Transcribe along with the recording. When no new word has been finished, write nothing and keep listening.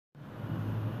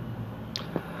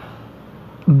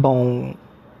Bom,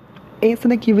 esse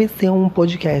daqui vai ser um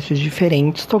podcast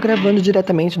diferente. Estou gravando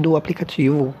diretamente do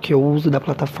aplicativo que eu uso da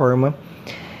plataforma.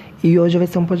 E hoje vai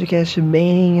ser um podcast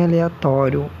bem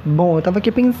aleatório. Bom, eu tava aqui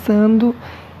pensando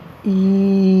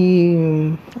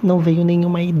e não veio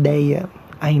nenhuma ideia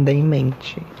ainda em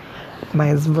mente.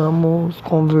 Mas vamos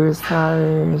conversar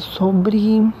sobre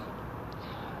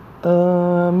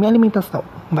minha alimentação.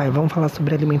 Vamos falar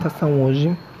sobre alimentação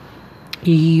hoje.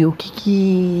 E o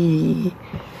que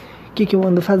eu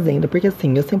ando fazendo? Porque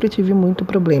assim, eu sempre tive muito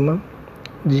problema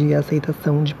de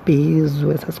aceitação de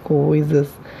peso, essas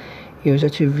coisas. Eu já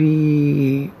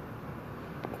tive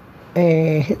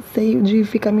receio de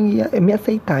ficar me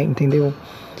aceitar, entendeu?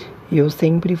 Eu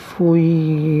sempre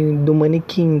fui do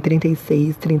manequim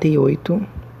 36, 38,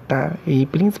 tá? E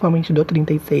principalmente do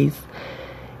 36.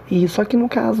 E só que no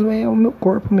caso é o meu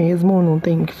corpo mesmo, não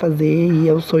tenho o que fazer, e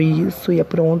eu sou isso, e é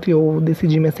pronto, e eu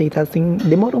decidi me aceitar assim.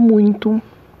 Demorou muito,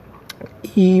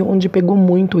 e onde pegou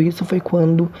muito isso foi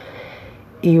quando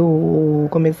eu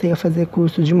comecei a fazer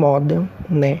curso de moda,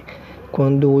 né?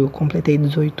 Quando eu completei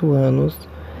 18 anos.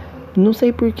 Não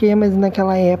sei porquê, mas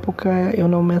naquela época eu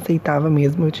não me aceitava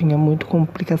mesmo, eu tinha muita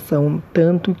complicação.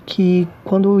 Tanto que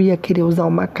quando eu ia querer usar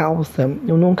uma calça,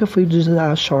 eu nunca fui de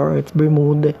usar shorts,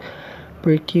 bermuda,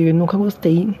 porque eu nunca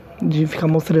gostei de ficar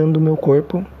mostrando o meu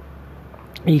corpo.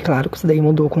 E claro que isso daí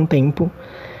mudou com o tempo.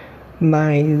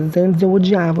 Mas antes eu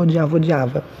odiava.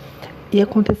 E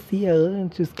acontecia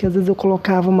antes que às vezes eu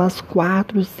colocava umas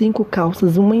 4, 5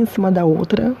 calças, uma em cima da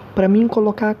outra, pra mim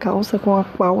colocar a calça com a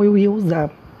qual eu ia usar.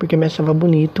 Porque eu me achava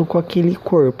bonito com aquele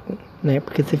corpo, né?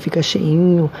 Porque você fica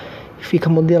cheinho, fica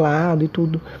modelado e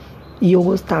tudo. E eu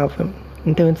gostava.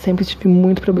 Então eu sempre tive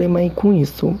muito problema aí com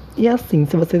isso. E assim,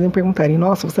 se vocês me perguntarem,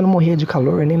 nossa, você não morria de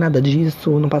calor, nem nada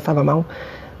disso, não passava mal?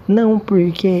 Não,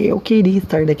 porque eu queria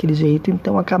estar daquele jeito,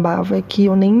 então acabava que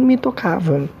eu nem me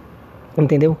tocava,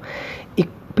 entendeu? E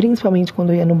principalmente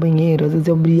quando eu ia no banheiro, às vezes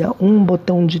eu abria um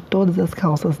botão de todas as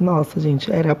calças. Nossa,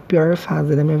 gente, era a pior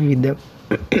fase da minha vida.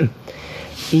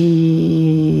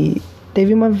 E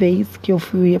teve uma vez que eu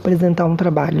fui apresentar um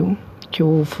trabalho, que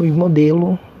eu fui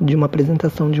modelo de uma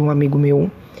apresentação de um amigo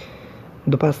meu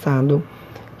do passado,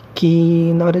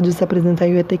 que na hora de se apresentar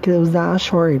eu ia ter que usar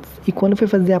shorts. E quando eu fui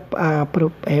fazer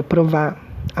provar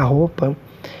a roupa,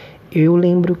 eu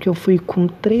lembro que eu fui com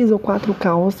 3 ou 4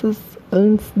 calças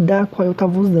antes da qual eu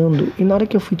tava usando. E na hora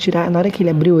que eu fui tirar, na hora que ele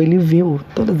abriu, ele viu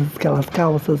todas aquelas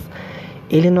calças,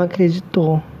 ele não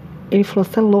acreditou. Ele falou,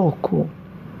 você é louco?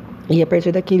 E a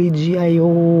partir daquele dia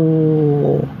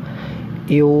eu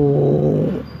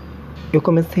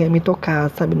comecei a me tocar,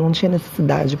 sabe? Não tinha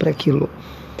necessidade para aquilo.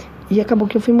 E acabou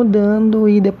que eu fui mudando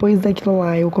e depois daquilo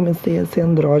lá eu comecei a ser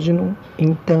andrógeno.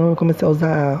 Então eu comecei a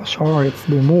usar shorts,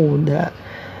 bermuda.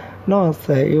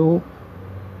 Nossa, eu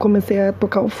comecei a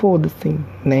tocar o foda-se,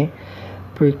 né?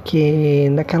 Porque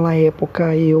naquela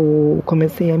época eu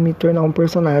comecei a me tornar um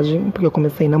personagem, porque eu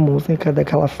comecei na música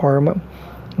daquela forma.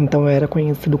 Então eu era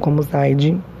conhecido como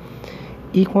Zayd.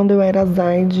 E quando eu era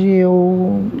Zayd,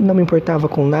 eu não me importava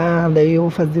com nada, eu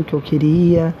fazia o que eu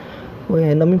queria,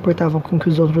 não me importava com o que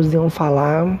os outros iam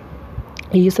falar.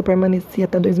 E isso permanecia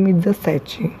até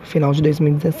 2017, final de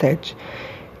 2017.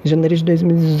 Em janeiro de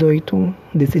 2018,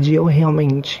 decidi eu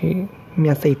realmente me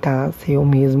aceitar, ser eu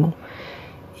mesmo.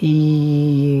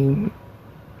 E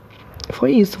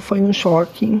foi isso, foi um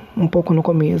choque um pouco no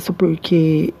começo,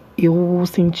 porque eu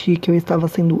senti que eu estava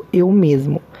sendo eu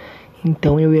mesmo.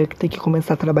 Então eu ia ter que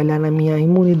começar a trabalhar na minha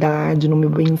imunidade, no meu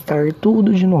bem-estar,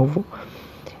 tudo de novo.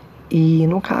 E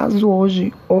no caso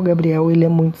hoje, o Gabriel, ele é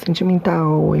muito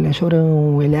sentimental, ele é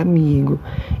chorão, ele é amigo.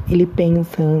 Ele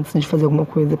pensa antes de fazer alguma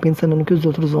coisa, pensando no que os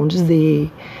outros vão dizer.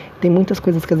 Tem muitas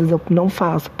coisas que às vezes eu não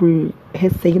faço por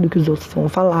receio do que os outros vão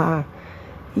falar.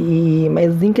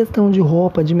 Mas em questão de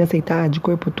roupa, de me aceitar, de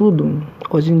corpo, tudo,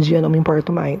 hoje em dia eu não me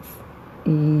importo mais.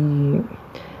 E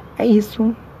é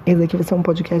isso. Esse aqui vai ser um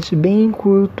podcast bem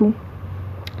curto,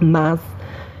 mas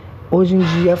hoje em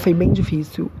dia foi bem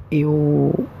difícil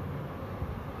eu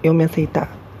me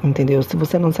aceitar, entendeu? Se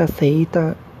você não se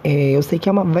aceita, eu sei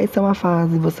que vai ser uma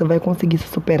fase, você vai conseguir se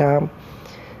superar,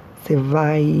 você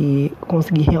vai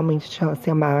conseguir realmente se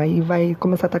amar e vai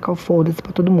começar a tacar o foda-se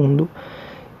pra todo mundo.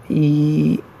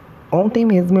 E ontem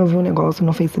mesmo eu vi um negócio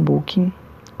no Facebook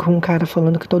com um cara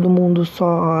falando que todo mundo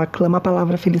só aclama a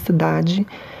palavra felicidade,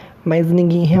 mas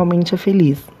ninguém realmente é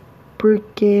feliz.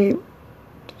 Porque,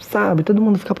 sabe, todo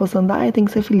mundo fica postando, tem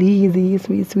que ser feliz,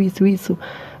 isso.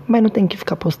 mas não tem que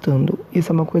ficar postando.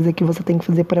 Isso é uma coisa que você tem que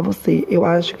fazer pra você. Eu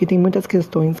acho que tem muitas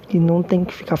questões que não tem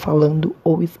que ficar falando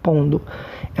ou expondo.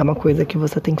 É uma coisa que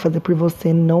você tem que fazer por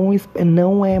você,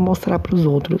 não é mostrar pros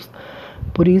outros.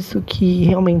 Por isso que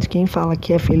realmente quem fala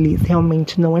que é feliz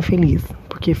realmente não é feliz,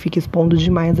 porque fica expondo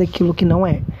demais aquilo que não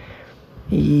é.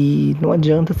 E não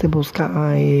adianta você buscar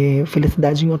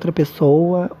felicidade em outra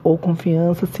pessoa ou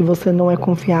confiança se você não é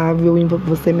confiável em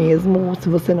você mesmo ou se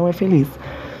você não é feliz.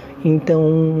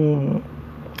 Então,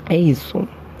 é isso.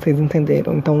 Vocês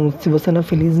entenderam? Então, se você não é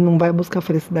feliz, não vai buscar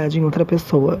felicidade em outra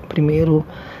pessoa. Primeiro,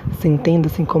 se entenda,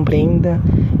 se compreenda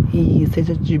e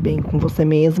seja de bem com você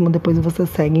mesmo. Depois você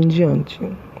segue em diante.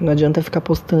 Não adianta ficar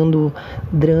postando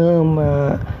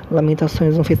drama,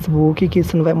 lamentações no Facebook, que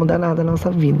isso não vai mudar nada na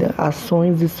nossa vida.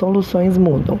 Ações e soluções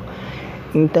mudam.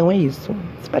 Então é isso.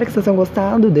 Espero que vocês tenham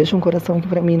gostado. Deixa um coração aqui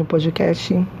pra mim no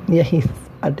podcast. E é isso.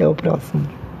 Até o próximo.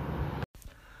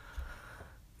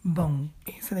 Bom,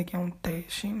 esse daqui é um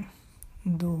teste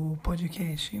do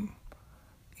podcast.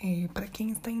 Para quem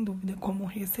está em dúvida como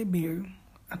receber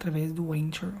através do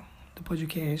Anchor do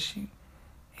podcast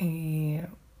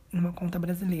numa conta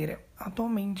brasileira.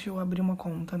 Atualmente eu abri uma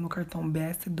conta no cartão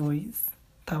BS2,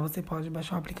 tá? Você pode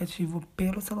baixar o aplicativo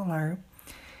pelo celular.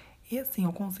 E assim,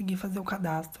 eu consegui fazer o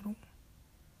cadastro.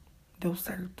 Deu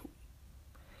certo.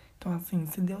 Então assim,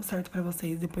 se deu certo para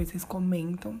vocês, depois vocês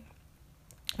comentam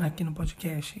aqui no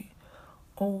podcast,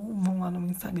 ou vão lá no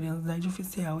Instagram da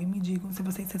Oficial e me digam se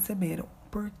vocês receberam.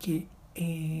 Porque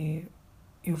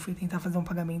eu fui tentar fazer um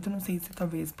pagamento, não sei se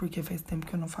talvez porque faz tempo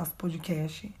que eu não faço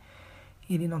podcast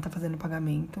e ele não tá fazendo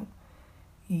pagamento.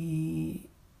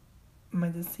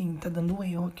 Mas assim, tá dando um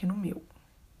erro aqui no meu.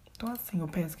 Então assim, eu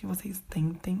peço que vocês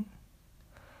tentem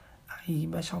aí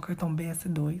baixar o cartão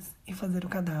BS2 e fazer o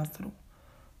cadastro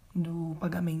do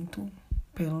pagamento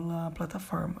pela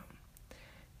plataforma.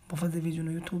 Vou fazer vídeo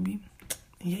no YouTube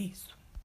e é isso.